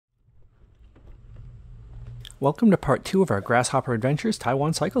Welcome to part 2 of our Grasshopper Adventures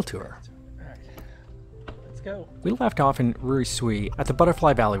Taiwan cycle tour. Alright, let's go. We left off in Ruisui at the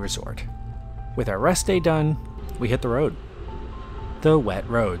Butterfly Valley Resort. With our rest day done, we hit the road. The wet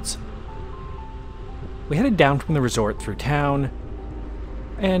roads. We headed down from the resort through town,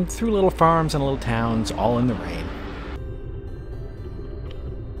 and through little farms and little towns, all in the rain.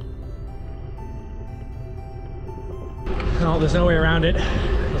 Oh, there's no way around it.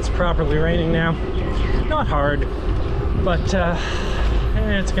 It's properly raining now. Not hard, but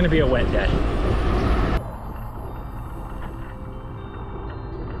it's going to be a wet day.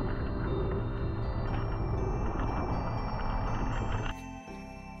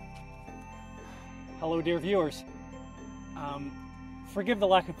 Hello, dear viewers. Forgive the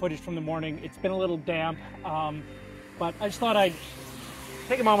lack of footage from the morning. It's been a little damp, but I just thought I'd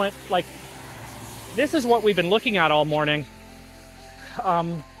take a moment. Like, this is what we've been looking at all morning.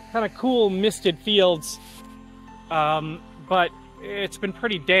 Kind of cool misted fields, but it's been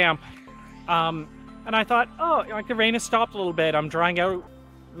pretty damp. And I thought, oh, like the rain has stopped a little bit. I'm drying out,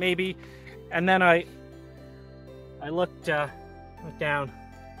 maybe. And then I looked down.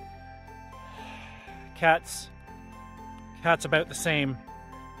 Cat's about the same.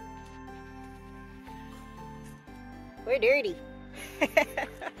 We're dirty.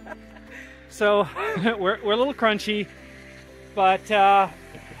 So we're a little crunchy, but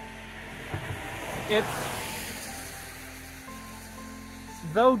it's,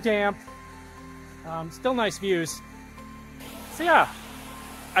 though damp, still nice views. So yeah,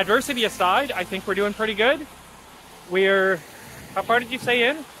 adversity aside, I think we're doing pretty good. We're, how far did you say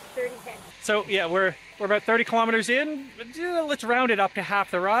in? 30 10. So yeah, we're about 30 kilometers in. Let's round it up to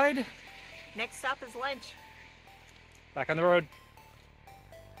half the ride. Next stop is lunch. Back on the road.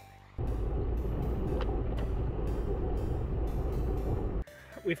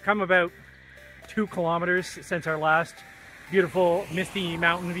 We've come about 2 kilometers since our last beautiful misty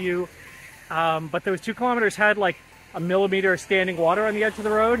mountain view, but those 2 kilometers had like a millimeter of standing water on the edge of the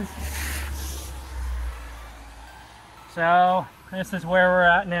road. So this is where we're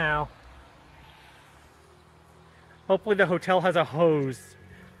at now. Hopefully the hotel has a hose,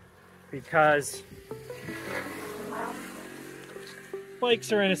 because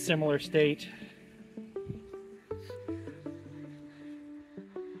bikes are in a similar state.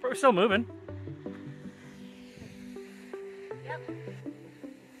 But we're still moving. Yep.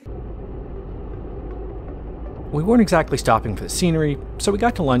 We weren't exactly stopping for the scenery, so we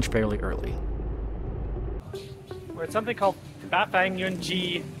got to lunch fairly early. We're at something called Bafang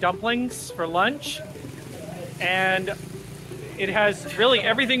Yunji dumplings for lunch. And it has really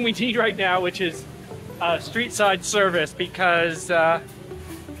everything we need right now, which is street side service, because we're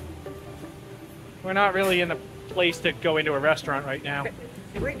not really in the place to go into a restaurant right now.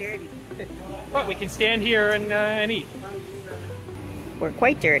 We're dirty. But we can stand here and eat. We're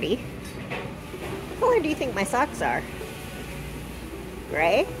quite dirty. What color do you think my socks are?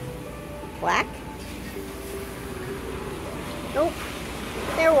 Gray? Black? Nope.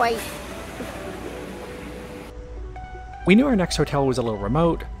 They're white. We knew our next hotel was a little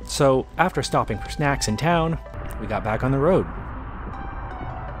remote, so after stopping for snacks in town, we got back on the road.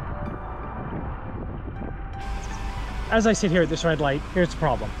 As I sit here at this red light, here's the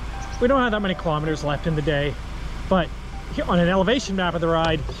problem. We don't have that many kilometers left in the day, but on an elevation map of the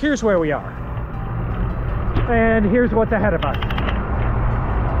ride, here's where we are. And here's what's ahead of us.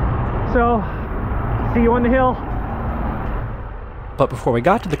 So, see you on the hill. But before we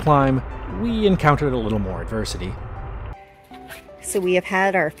got to the climb, we encountered a little more adversity. So we have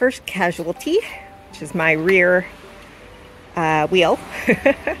had our first casualty, which is my rear wheel.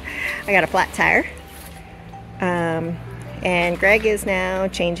 I got a flat tire. And Greg is now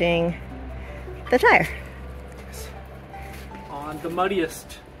changing the tire. On the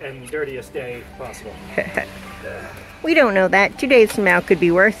muddiest and dirtiest day possible. We don't know that. 2 days from now could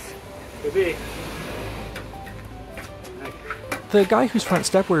be worse. Could be. The guy whose front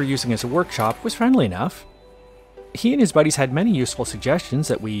step we were using as a workshop was friendly enough. He and his buddies had many useful suggestions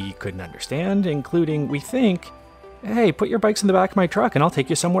that we couldn't understand, including, we think, hey, put your bikes in the back of my truck and I'll take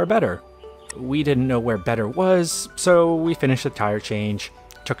you somewhere better. We didn't know where better was, so we finished the tire change,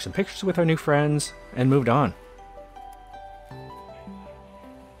 took some pictures with our new friends, and moved on.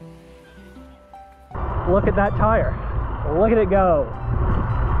 Look at that tire. Look at it go.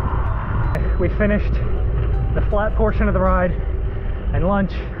 We finished the flat portion of the ride and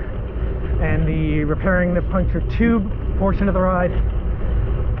lunch, and the repairing the punctured tube portion of the ride.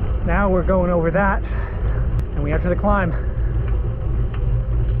 Now we're going over that, and we enter the climb.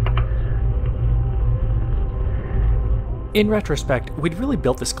 In retrospect, we'd really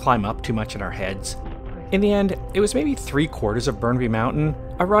built this climb up too much in our heads. In the end, it was maybe 3/4 of Burnaby Mountain,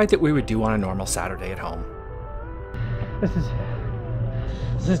 a ride that we would do on a normal Saturday at home.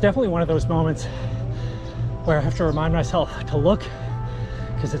 This is definitely one of those moments where I have to remind myself to look,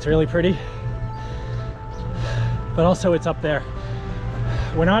 because it's really pretty, but also it's up there.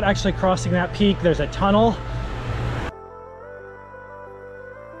 We're not actually crossing that peak. There's a tunnel.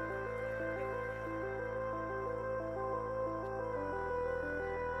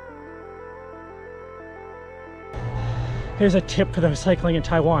 Here's a tip for those cycling in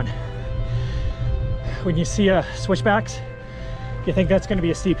Taiwan. When you see switchbacks, you think that's going to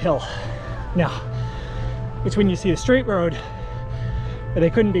be a steep hill. No, it's when you see a straight road, but they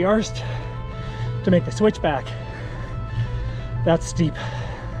couldn't be arsed to make the switchback. That's steep.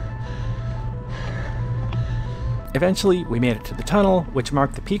 Eventually, we made it to the tunnel, which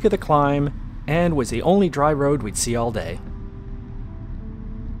marked the peak of the climb, and was the only dry road we'd see all day.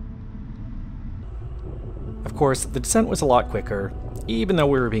 Of course, the descent was a lot quicker, even though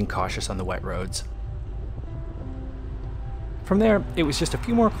we were being cautious on the wet roads. From there, it was just a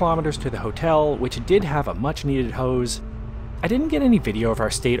few more kilometers to the hotel, which did have a much-needed hose. I didn't get any video of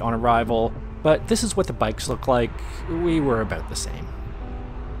our state on arrival, but this is what the bikes look like. We were about the same.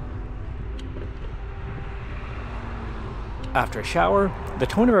 After a shower, the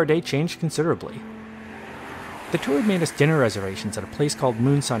tone of our day changed considerably. The tour had made us dinner reservations at a place called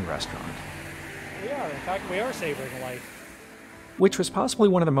Moon Sun Restaurant. In fact, we are savoring life. Which was possibly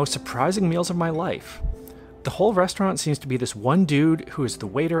one of the most surprising meals of my life. The whole restaurant seems to be this one dude who is the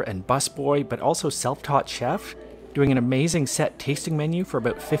waiter and busboy, but also self-taught chef, doing an amazing set tasting menu for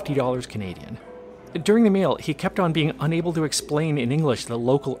about $50 Canadian. During the meal, he kept on being unable to explain in English the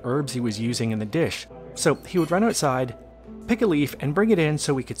local herbs he was using in the dish, so he would run outside, pick a leaf, and bring it in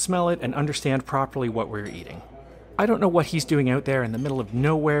so we could smell it and understand properly what we were eating. I don't know what he's doing out there in the middle of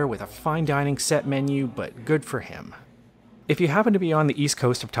nowhere with a fine dining set menu, but good for him. If you happen to be on the east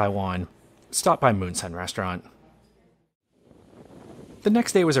coast of Taiwan, stop by Moon Sun Restaurant. The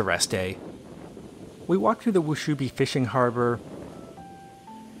next day was a rest day. We walked through the Ruisui fishing harbor,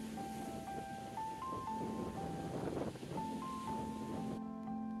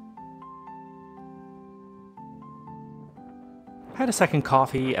 had a second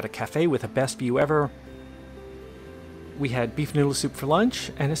coffee at a cafe with the best view ever. We had beef noodle soup for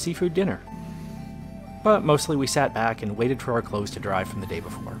lunch and a seafood dinner. But mostly we sat back and waited for our clothes to dry from the day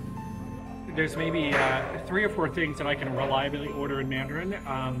before. There's maybe 3 or 4 things that I can reliably order in Mandarin.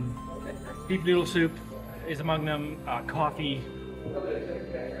 Beef noodle soup is among them, coffee,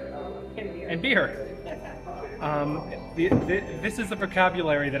 and beer. This is the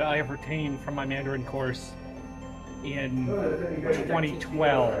vocabulary that I have retained from my Mandarin course in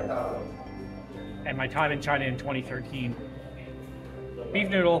 2012 and my time in China in 2013. Beef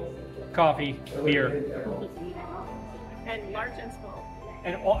noodle, coffee, beer. And large and small.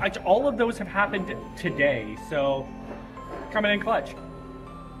 And all of those have happened today, so coming in clutch.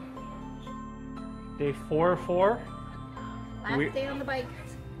 Day 4 of 4. Last day on the bike.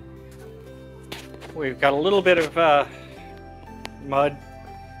 We've got a little bit of mud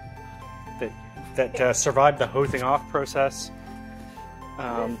that survived the hosing off process.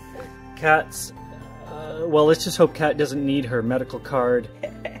 Kat's, well, let's just hope Kat doesn't need her medical card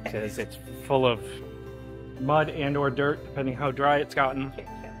because it's full of mud and or dirt, depending how dry it's gotten.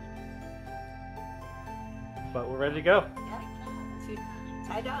 But we're ready to go.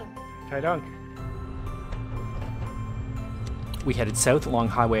 Taitung. Taitung. We headed south along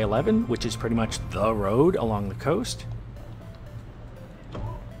Highway 11, which is pretty much the road along the coast.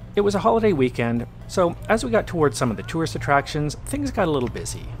 It was a holiday weekend, so as we got towards some of the tourist attractions, things got a little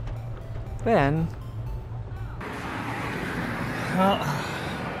busy. Then... well,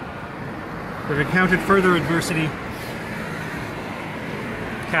 we've encountered further adversity.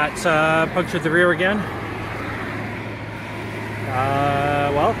 Cat's punctured the rear again.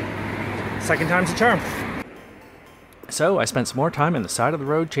 Well, second time's a charm. So I spent some more time on the side of the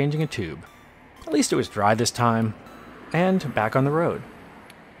road changing a tube. At least it was dry this time, and back on the road.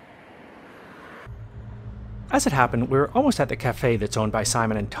 As it happened, we were almost at the cafe that's owned by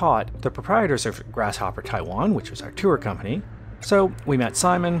Simon and Todd, the proprietors of Grasshopper Taiwan, which was our tour company. So we met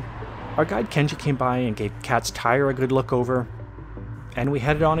Simon, our guide Kenji came by and gave Kat's tire a good look over, and we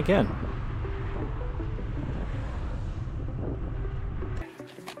headed on again.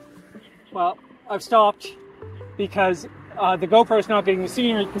 Well, I've stopped because the GoPro's not getting the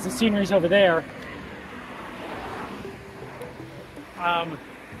scenery because the scenery's over there.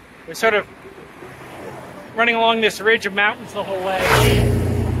 We're sort of running along this ridge of mountains the whole way.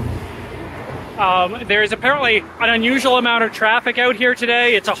 There is apparently an unusual amount of traffic out here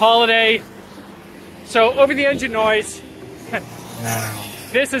today. It's a holiday, So over the engine noise,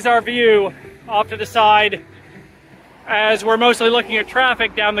 this is our view off to the side as we're mostly looking at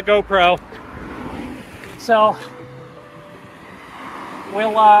traffic down the GoPro. So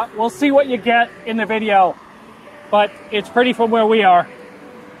we'll see what you get in the video, but it's pretty from where we are.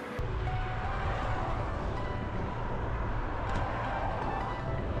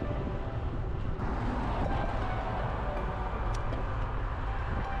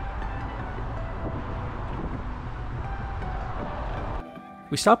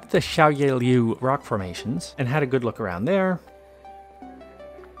 We stopped at the Xiaoyeliu rock formations and had a good look around there.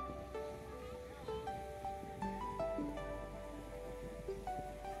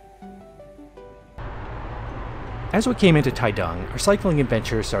 As we came into Taitung, our cycling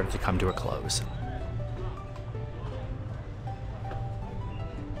adventure started to come to a close.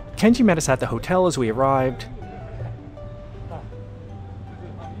 Kenji met us at the hotel as we arrived,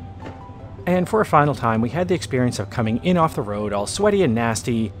 and for a final time we had the experience of coming in off the road all sweaty and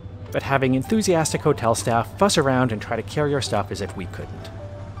nasty, but having enthusiastic hotel staff fuss around and try to carry our stuff as if we couldn't.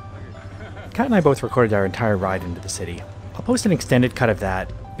 Kat and I both recorded our entire ride into the city. I'll post an extended cut of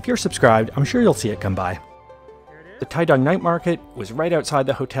that. If you're subscribed, I'm sure you'll see it come by. The Taitung night market was right outside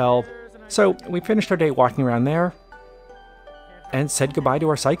the hotel, so we finished our day walking around there and said goodbye to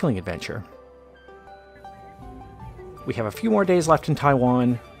our cycling adventure. We have a few more days left in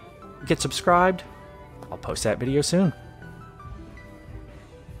Taiwan. Get subscribed. I'll post that video soon.